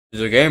Is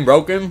the game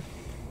broken?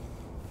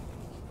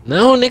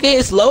 No, nigga,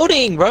 it's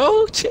loading,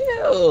 bro.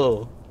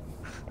 Chill.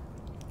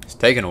 It's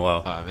taking a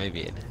while.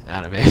 Maybe.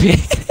 I don't know.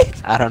 Maybe.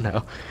 I don't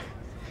know.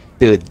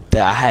 Dude,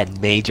 I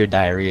had major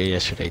diarrhea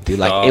yesterday, dude.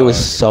 Like, it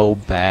was so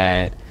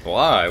bad.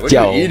 Why? What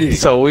are you eating?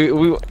 So we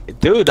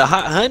dude, the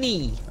hot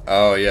honey.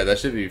 Oh yeah, that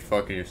should be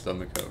fucking your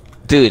stomach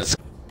up. Dude.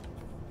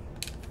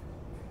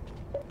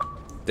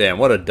 Damn,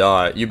 what a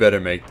dot. You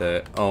better make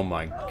that. Oh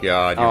my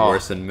god, you're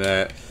worse than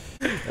Matt.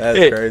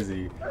 That's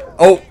crazy.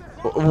 Oh!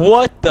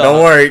 What the?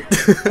 Don't worry.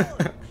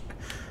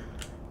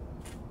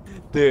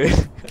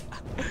 Dude.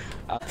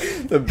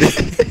 The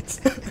beats.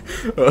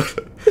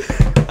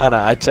 I know,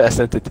 I just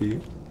sent it to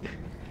you.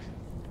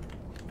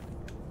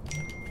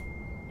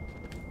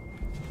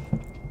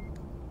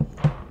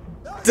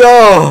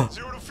 Duh!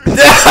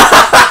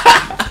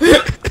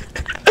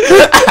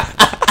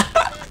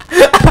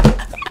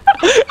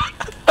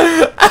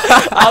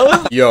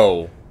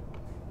 Yo.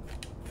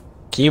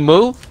 Can you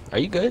move? Are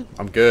you good?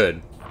 I'm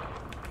good.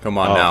 Come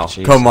on now.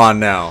 Jesus. Come on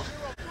now.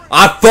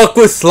 I fuck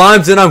with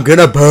slimes and I'm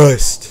gonna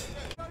burst.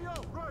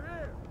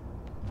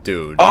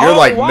 Dude, you're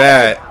like what?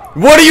 Matt.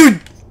 What are you?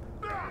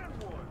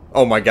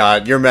 Oh my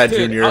god, you're Matt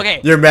Jr. Okay.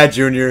 You're Matt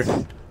Jr.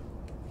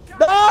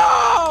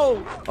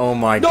 No! Oh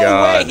my No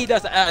god. way he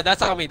does.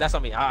 That's on me. That's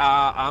on me.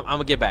 I'm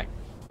gonna get back.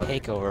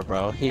 Takeover,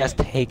 bro. He has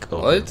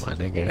takeover. What? My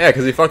nigga. Yeah,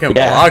 because he fucking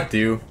blocked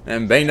you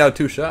and banged out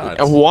 2 shots.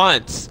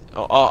 Once.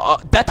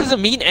 That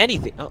doesn't mean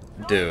anything.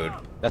 Dude.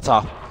 That's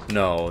all.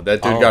 No,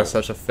 that dude got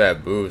such a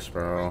fat boost,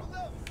 bro.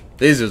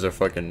 These dudes are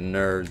fucking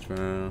nerds,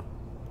 bro.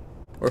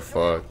 We're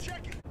fucked.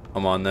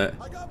 I'm on that.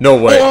 No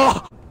way.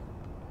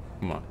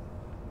 Come on.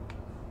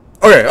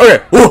 Okay,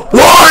 okay. What?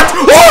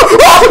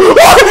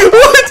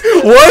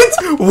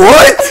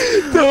 What?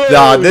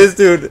 Nah, this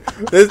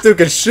dude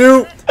can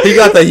shoot. He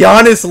got the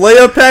Giannis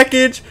layup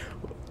package.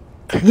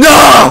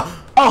 Nah!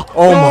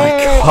 Oh my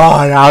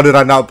god, how did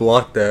I not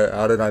block that?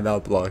 How did I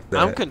not block that?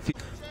 I'm confused.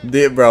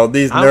 Bro,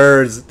 these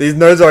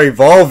nerds are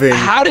evolving.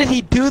 How did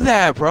he do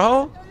that,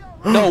 bro?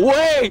 No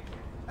way!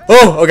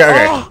 Oh, okay,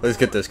 okay. Let's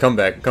get this. Come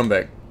back, come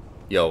back.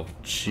 Yo,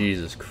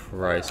 Jesus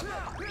Christ.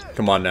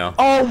 Come on now.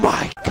 Oh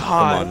my god. Come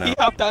on now. He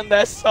hopped on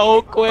that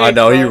so quick. I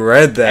know, he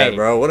read that,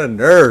 bro. What a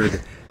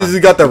nerd. He's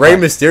got the Rey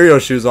Mysterio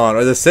shoes on,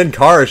 or the Sin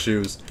Cara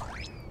shoes.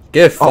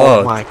 Get fucked.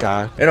 Oh my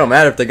god. It don't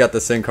matter if they got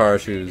the Sin Cara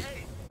shoes.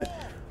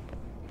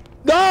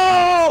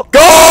 No!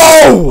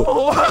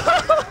 Go!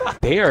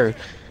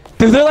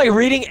 Dude, they're like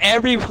reading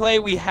every play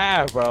we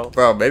have, bro.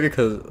 Bro, maybe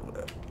because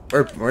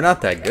we're not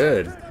that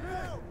good.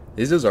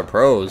 These dudes are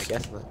pros. I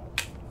guess not.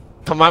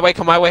 Come my way,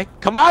 come my way,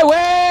 come my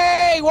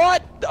way!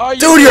 What are you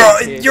Dude,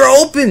 you're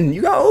open!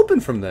 You got open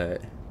from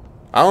that.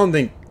 I don't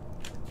think...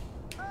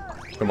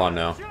 Come on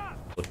now.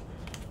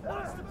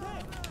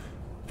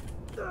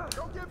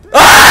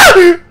 Ah!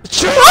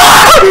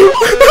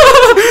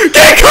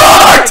 Get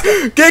cooked!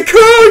 Get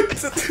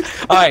cooked!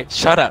 Alright,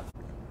 shut up.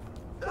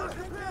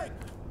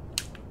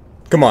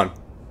 Come on.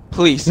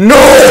 Please. No!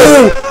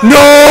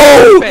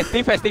 No!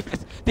 Defense.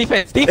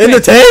 In the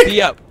tank?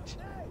 Be up.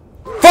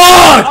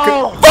 Fuck!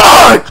 Oh.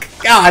 Fuck!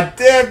 God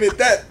damn it,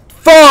 that...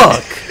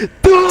 Fuck!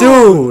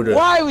 Dude!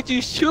 Why would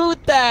you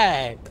shoot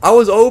that? I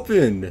was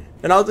open,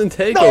 and I was in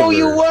takeover. No,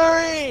 you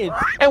weren't!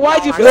 And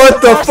why'd you...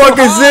 What the fuck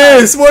is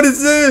this? What is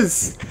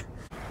this?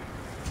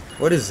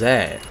 What is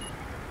that?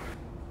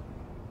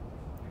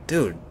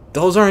 Dude,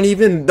 those aren't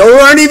even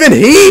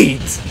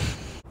heat!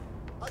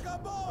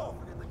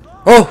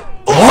 Oh!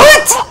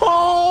 What?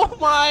 Oh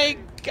my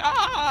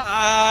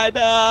god!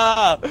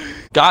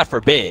 God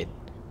forbid.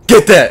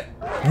 Get that!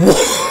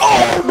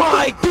 Oh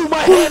my, dude, my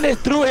hand is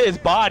through his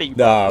body.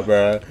 Nah,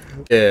 bruh.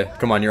 Yeah,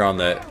 come on, you're on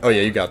that. Oh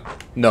yeah, you got...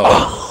 No.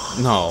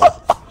 No.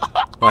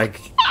 Like,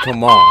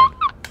 come on.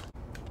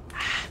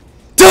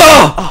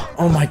 Duh!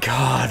 Oh my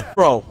god.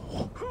 Bro.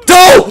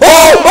 Duh!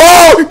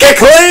 Oh! Get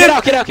clean!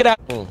 Get out.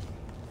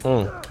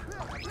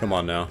 Come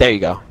on now. There you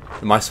go.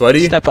 Am I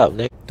sweaty? Step up,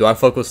 Nick. Do I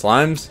fuck with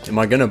slimes? Am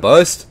I gonna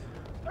bust?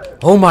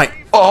 Oh my...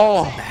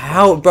 Oh.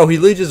 How? Bro, he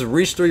literally just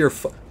reached through your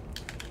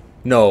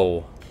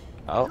No.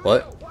 Oh.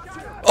 What?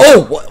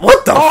 Oh!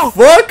 What the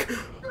fuck?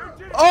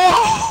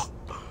 Oh.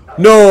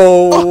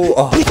 No!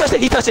 Oh. He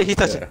touched it.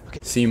 Okay.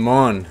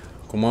 Simon,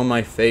 come on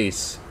my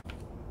face.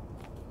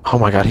 Oh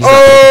my god, he's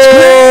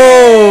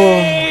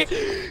Oh!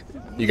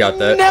 You got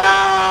that. No!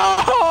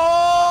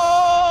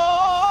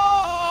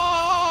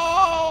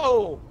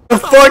 The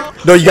fuck?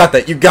 No, you got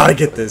that. You gotta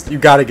get this. You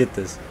gotta get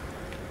this.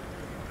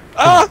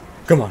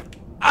 Come on.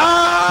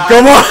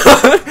 Come on.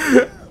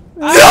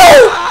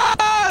 No!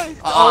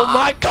 Oh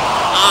my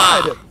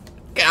god!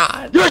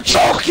 God. You're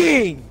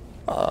choking!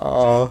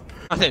 Oh.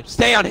 On him.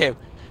 Stay on him.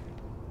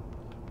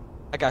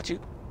 I got you.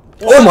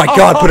 Oh my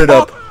god, put it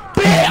up.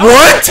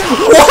 What?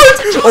 What?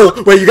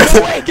 Oh, wait, you got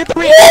Wait, get the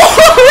What?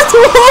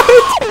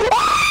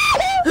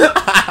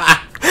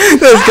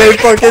 This game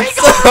fucking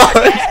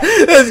sucks.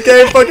 This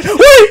game fucking.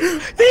 Wait!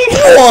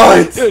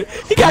 What? Dude,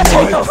 he got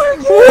taken over.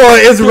 What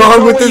is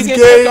wrong with this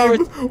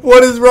game?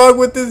 What is wrong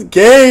with this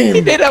game?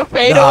 He did a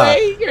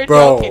fadeaway. You're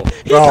bro, joking.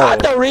 He bro,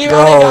 caught the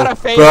rebound and got a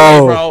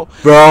fadeaway, bro.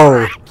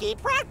 Bro.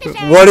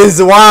 What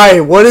is why?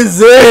 What is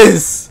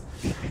this?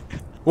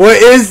 What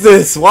is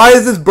this? Why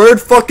is this bird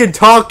fucking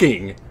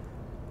talking?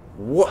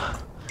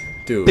 What?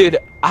 Dude,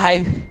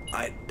 I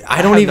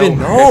don't even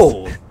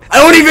know. I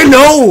don't even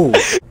know.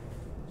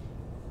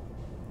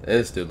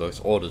 This dude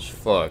looks old as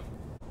fuck.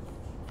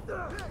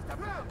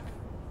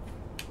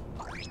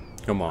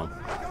 Come on.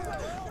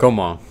 Come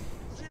on.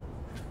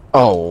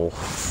 Oh,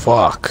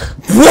 fuck.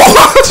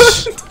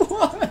 What?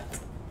 What?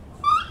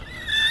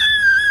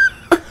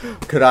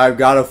 Could I have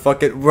got a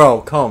fucking...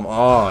 Bro, come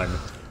on.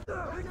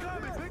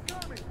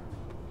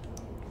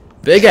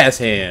 Big ass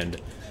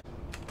hand.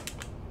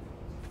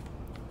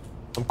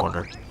 I'm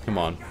cornered. Come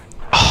on.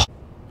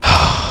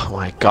 Oh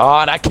my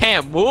god, I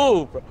can't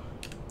move.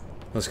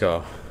 Let's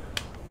go.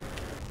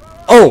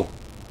 Oh!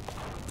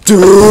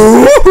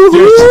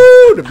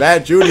 Dude!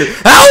 Matt Jr.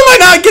 How am I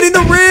not getting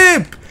the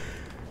rip?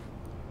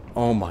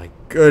 Oh my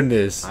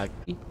goodness.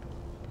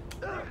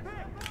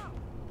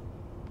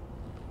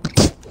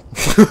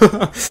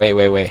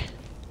 Wait.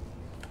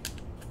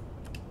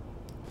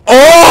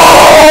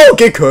 Oh!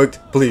 Get cooked,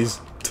 please,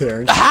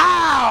 Terrence.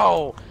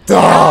 How?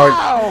 Dog!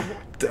 How?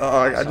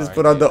 Dog, I just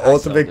put on the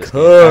ultimate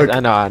cook.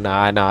 I know,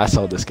 I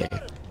sold this game.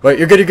 Wait,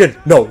 you're good, you're good.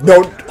 No.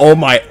 Oh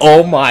my.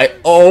 Oh.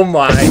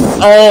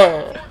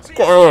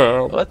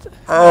 What?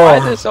 Why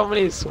is there so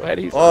many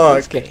sweaties in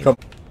this game? Come.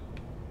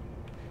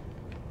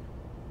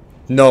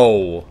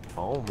 No.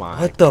 Oh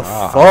my. What the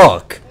god.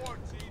 fuck?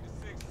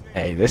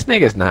 Hey, this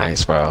nigga's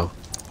nice, bro.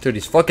 Dude,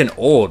 he's fucking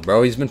old,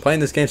 bro. He's been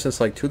playing this game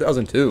since like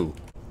 2002.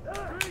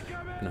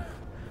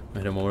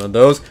 I did one of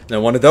those, and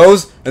then one of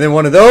those, and then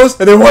one of those,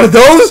 and then one of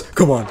those.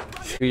 Come on.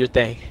 Do your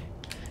thing.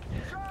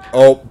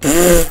 Oh.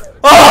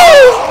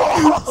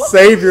 Oh!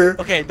 Savior.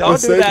 Okay, don't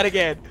do that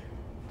again.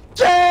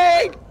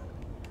 Jake!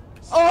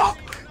 Oh!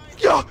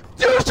 Yo!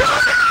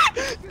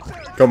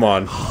 Come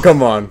on.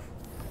 Come on.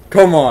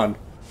 Come on.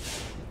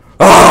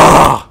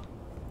 Ah!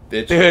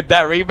 Bitch. Dude,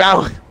 that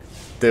rebound.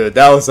 Dude,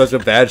 that was such a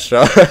bad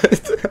shot.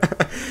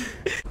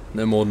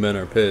 Them old men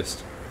are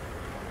pissed.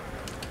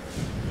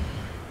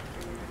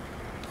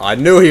 I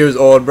knew he was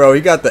old, bro.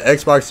 He got the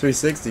Xbox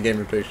 360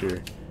 gamer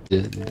picture.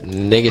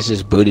 Niggas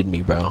just booted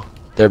me, bro.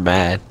 They're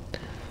mad.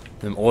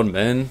 Them old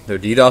men, they're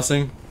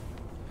DDoSing.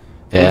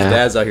 Yeah. His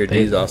dad's out here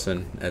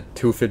DDoSing at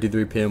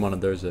 2:53 p.m. on a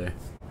Thursday.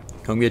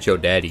 Come get your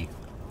daddy.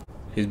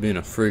 He's being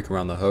a freak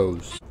around the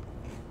hose.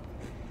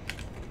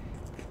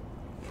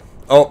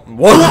 Oh,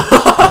 what?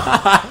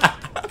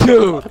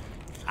 Dude,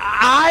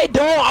 I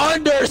don't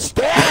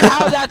understand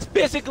how that's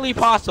physically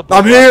possible.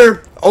 I'm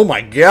here. Oh my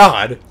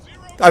god.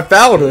 I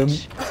found him.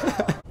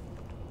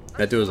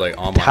 That dude was like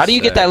on my How do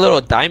you get stack. that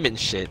little diamond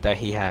shit that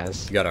he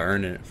has? You gotta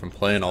earn it from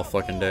playing all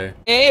fucking day.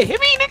 Hey, hit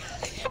me,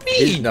 nigga. Hit me.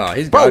 He's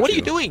Bro, got what you. are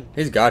you doing?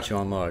 He's got you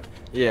unlocked.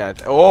 Yeah.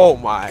 Oh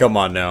my. Come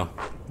on now.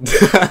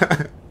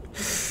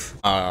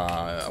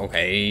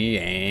 Okay,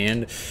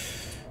 and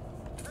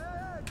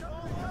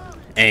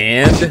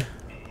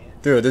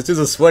dude, this dude's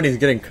a sweat. He's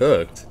getting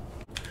cooked.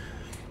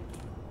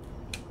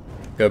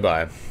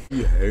 Goodbye.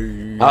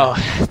 Oh,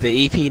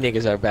 the EP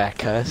niggas are back,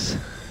 cuz.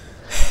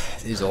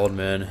 These old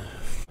men.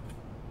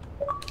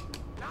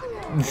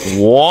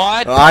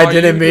 What? I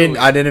didn't mean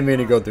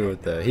to go through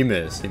with that. He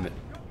missed.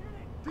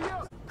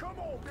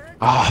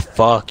 Ah, oh,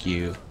 fuck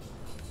you.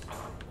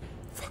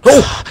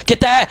 Oh!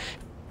 Get that!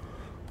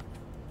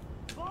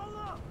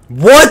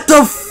 What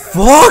the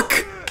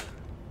fuck?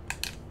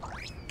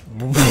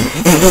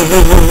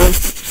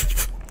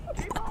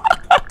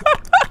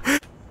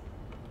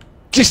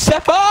 Just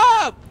step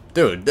up!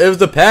 Dude, it was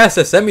the pass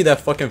that sent me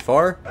that fucking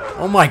far.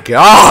 Oh my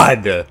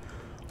god!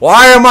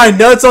 Why are my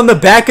nuts on the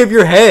back of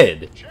your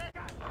head?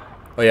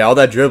 Oh yeah, all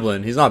that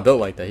dribbling. He's not built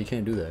like that. He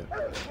can't do that.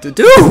 Dude!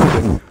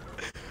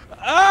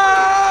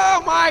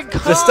 Oh my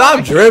god! Just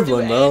stop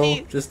dribbling,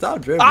 bro. Just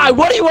stop dribbling.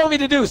 What do you want me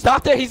to do?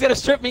 Stop there. He's gonna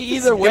strip me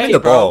either way, give me the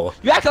bro. ball.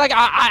 You act like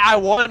I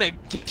want to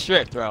get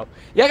stripped, bro.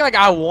 You act like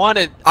I want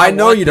to. I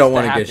know you don't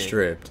want to get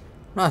stripped.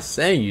 I'm not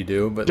saying you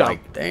do, but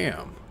like,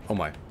 damn. Oh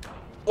my.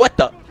 What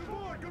the?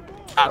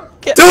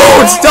 Dude,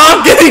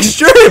 stop getting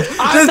stripped!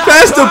 Just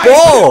pass the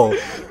ball!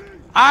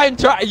 I'm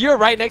trying. You're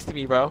right next to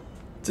me, bro.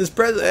 Just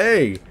press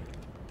A.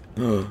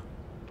 Oh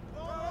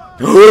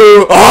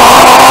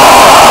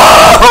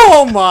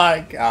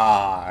my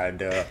god.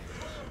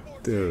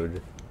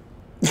 Dude.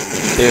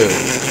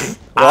 Dude.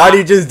 Why do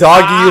you just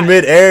doggy you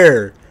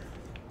mid-air?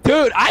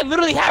 Dude, I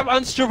literally have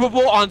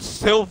unstrippable on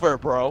silver,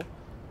 bro.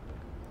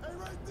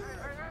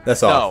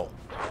 That's all. No.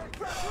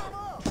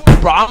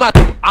 Bro,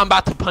 I'm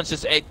about to punch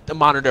this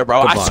monitor,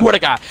 bro. I swear to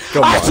God.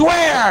 I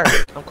swear!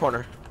 I'm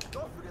corner.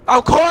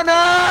 I'm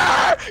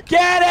corner!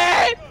 Get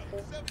it!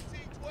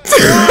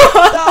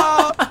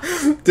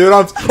 Dude,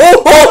 I'm...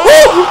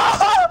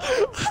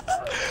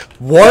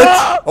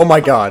 What? Oh my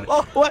god.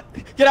 What?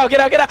 Get out, get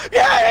out, get out!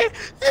 Yay!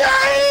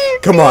 Yay!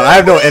 Come on, I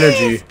have no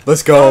energy.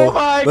 Let's go. Oh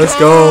my Let's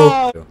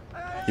God. go.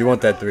 You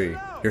want that 3.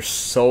 You're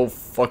so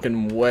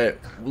fucking wet.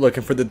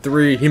 Looking for the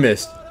 3. He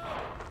missed.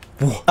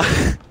 Whoa.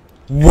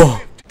 Whoa.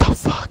 What the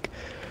fuck?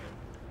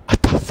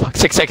 What the fuck?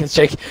 6 seconds,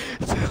 Jake.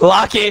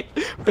 Lock it.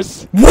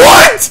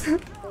 What?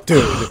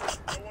 Dude,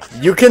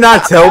 you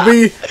cannot tell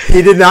me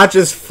he did not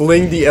just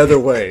fling the other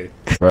way.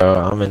 Bro,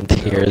 I'm in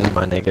tears,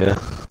 my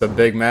nigga. The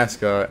big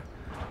mascot.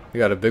 You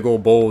got a big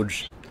old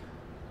bulge.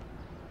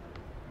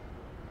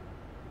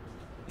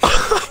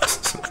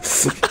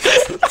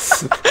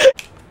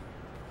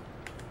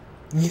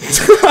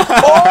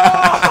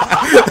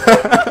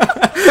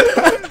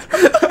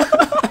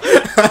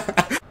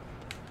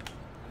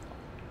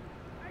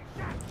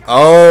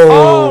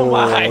 Oh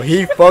my.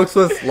 He fucks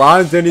with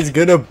lines and he's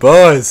gonna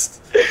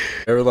bust.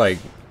 Ever like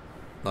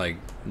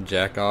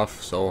jack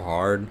off so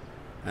hard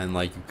and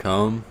like you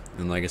come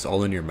and like it's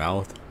all in your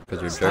mouth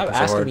because you're Stop jerking so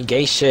asking hard? me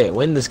gay shit.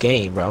 Win this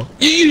game, bro.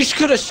 You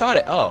could have shot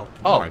it. Oh.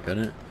 I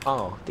couldn't.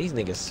 Oh, these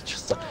niggas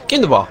just give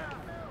him the ball.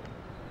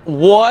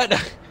 What?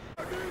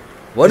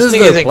 What This is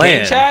nigga's the in plan?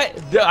 game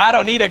chat? Dude, I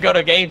don't need to go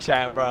to game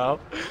chat, bro.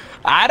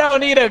 I don't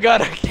need to go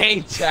to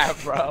game chat,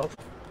 bro.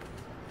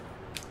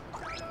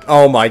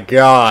 Oh my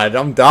god,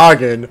 I'm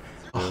dogging.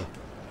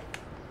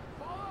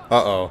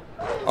 Uh-oh.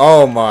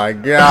 Oh my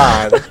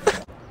god.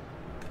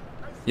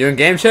 You in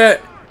game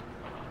chat?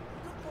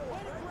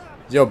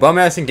 Yo, bum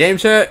ass in game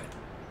chat?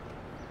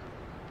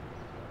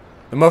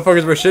 The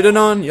motherfuckers we're shitting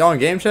on? Y'all in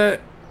game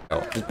chat?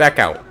 Oh, just back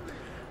out.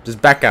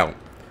 Just back out.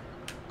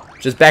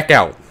 Just back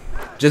out.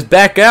 Just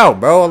back out,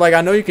 bro. Like,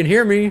 I know you can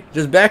hear me.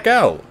 Just back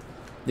out.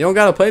 You don't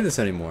gotta play this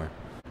anymore.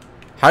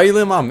 How you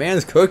let my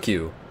mans cook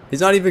you?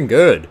 He's not even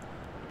good.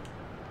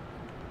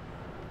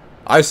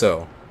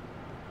 ISO.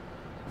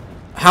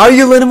 How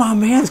you letting my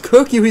mans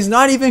cook you? He's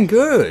not even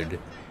good.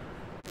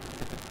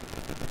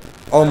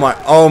 Oh my.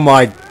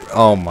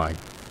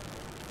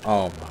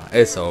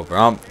 It's over.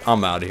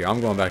 I'm out of here.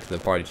 I'm going back to the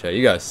party chat.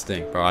 You guys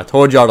stink, bro. I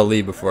told y'all to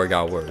leave before it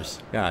got worse.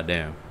 God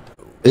damn.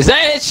 Is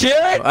that Ed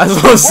Sheeran? That's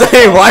what I'm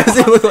saying. Why does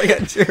he look like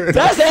Ed Sheeran?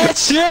 That's Ed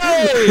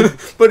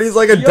Sheeran! But he's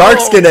like a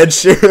dark-skinned Ed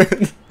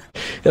Sheeran.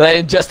 You're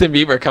letting Justin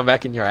Bieber come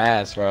back in your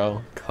ass,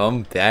 bro.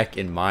 Come back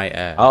in my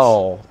ass.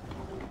 Oh.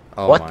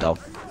 What my. the?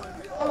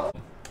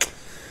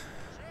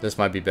 This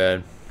might be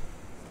bad.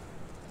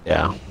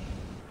 Yeah.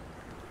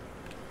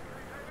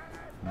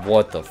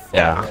 What the fuck?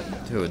 Yeah.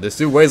 Dude, this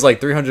dude weighs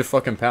like 300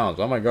 fucking pounds.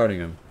 Why am I guarding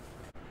him?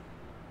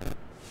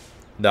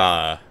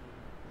 Nah.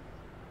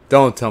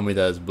 Don't tell me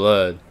that's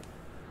blood.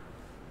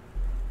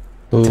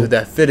 Ooh. Dude,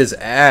 that fit is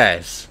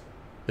ass.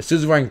 This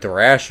dude's wearing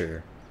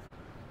Thrasher.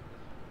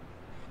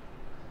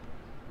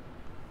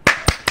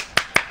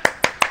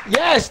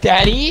 Yes,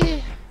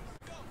 daddy!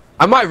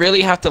 I might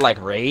really have to like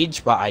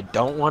rage, but I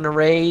don't want to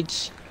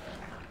rage.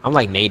 I'm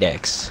like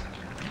Nadex.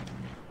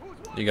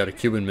 You got a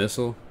Cuban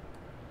missile?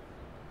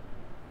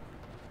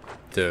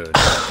 Dude.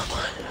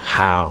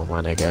 How,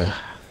 my nigga?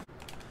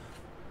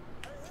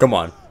 Come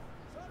on.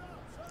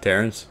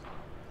 Terrence.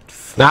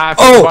 Nah,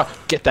 Oh!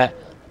 Get that.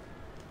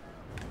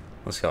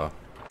 Let's go.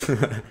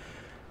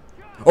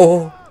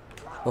 Oh.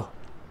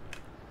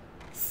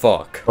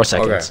 Fuck. 4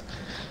 seconds.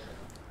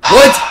 Okay.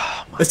 What?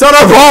 It's not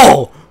our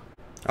ball!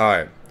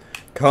 Alright.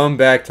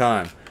 Comeback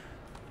time.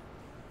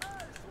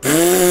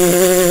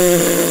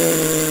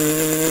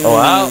 Oh,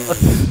 wow.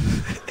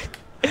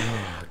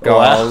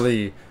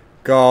 Golly.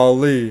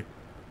 Golly.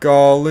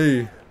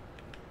 Golly.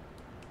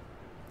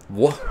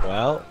 What?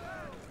 Well,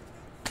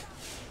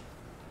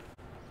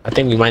 I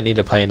think we might need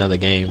to play another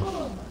game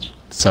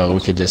so we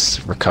could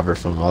just recover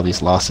from all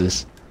these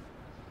losses.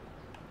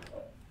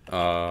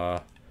 Okay.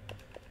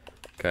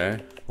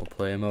 We'll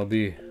play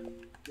MLB.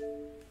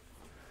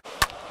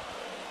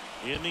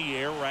 In the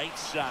air, right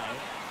side.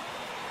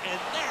 And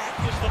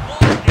that is the ball.